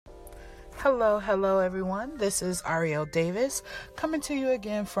Hello everyone. This is Ariel Davis coming to you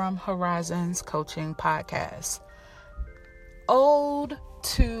again from Horizons Coaching Podcast. Ode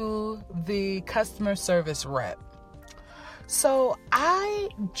to the customer service rep. So I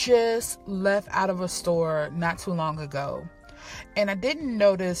just left out of a store not too long ago, and I didn't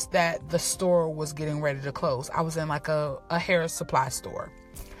notice that the store was getting ready to close. I was in like a hair supply store,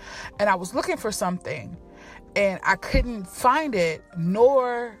 and I was looking for something. And I couldn't find it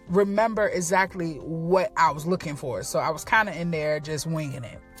nor remember exactly what I was looking for. So I was kind of in there just winging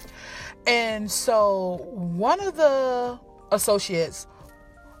it. And so one of the associates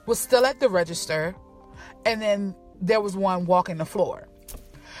was still at the register. And then there was one walking the floor.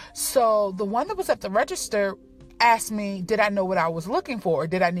 So the one that was at the register asked me, did I know what I was looking for? Or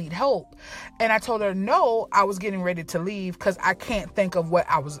did I need help? And I told her, no, I was getting ready to leave because I can't think of what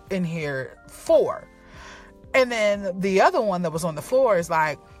I was in here for. And then the other one that was on the floor is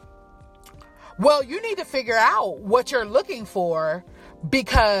like, well, you need to figure out what you're looking for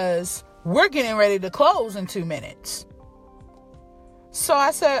because we're getting ready to close in 2 minutes. So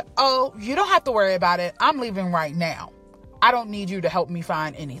I said, oh, you don't have to worry about it. I'm leaving right now. I don't need you to help me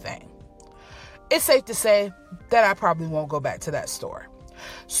find anything. It's safe to say that I probably won't go back to that store.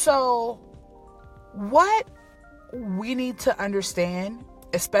 So what we need to understand,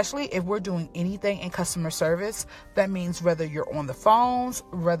 especially if we're doing anything in customer service, that means whether you're on the phones,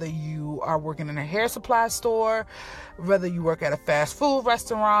 whether you are working in a hair supply store, whether you work at a fast food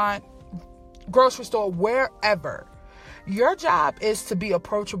restaurant, grocery store, wherever, your job is to be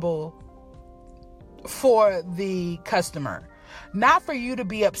approachable for the customer. Not for you to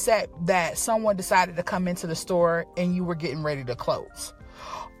be upset that someone decided to come into the store and you were getting ready to close.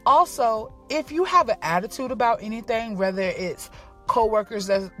 Also, if you have an attitude about anything, whether it's coworkers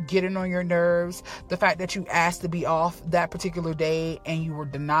that's getting on your nerves, the fact that you asked to be off that particular day and you were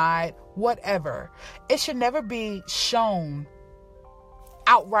denied, whatever, it should never be shown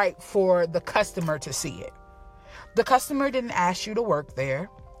outright for the customer to see it. The customer didn't ask you to work there.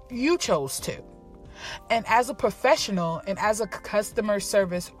 You chose to. And as a professional and as a customer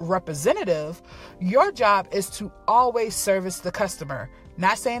service representative, your job is to always service the customer.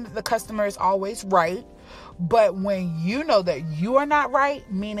 Not saying that the customer is always right, but when you know that you are not right,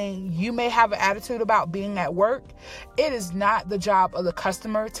 meaning you may have an attitude about being at work, it is not the job of the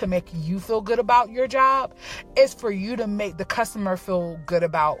customer to make you feel good about your job. It's for you to make the customer feel good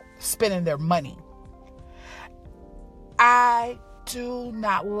about spending their money. I do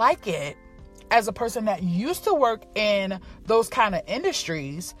not like it as a person that used to work in those kind of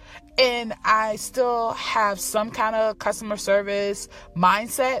industries, and I still have some kind of customer service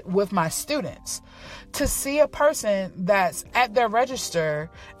mindset with my students, to see a person that's at their register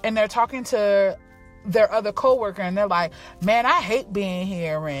and they're talking to their other coworker and they're like, man, I hate being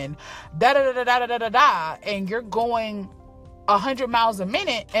here and da da da da da da da da, and you're going 100 miles a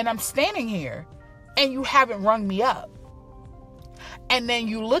minute and I'm standing here and you haven't rung me up. And then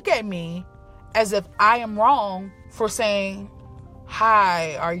you look at me as if I am wrong for saying,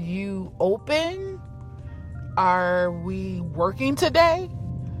 hi, are you open? Are we working today?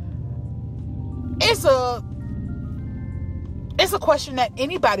 It's a question that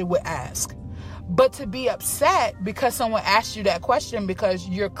anybody would ask. But to be upset because someone asked you that question because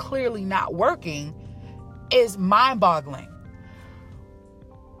you're clearly not working is mind-boggling.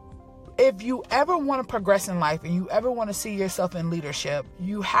 If you ever want to progress in life and you ever want to see yourself in leadership,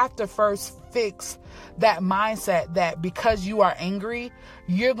 you have to first fix that mindset that because you are angry,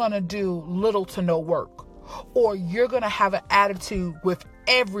 you're going to do little to no work, or you're going to have an attitude with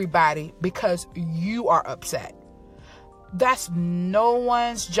everybody because you are upset. That's no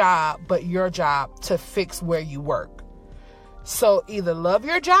one's job but your job to fix where you work. So either love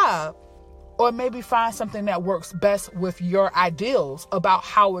your job or maybe find something that works best with your ideals about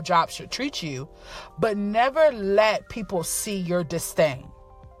how a job should treat you, but never let people see your disdain.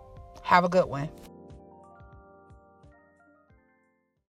 Have a good one.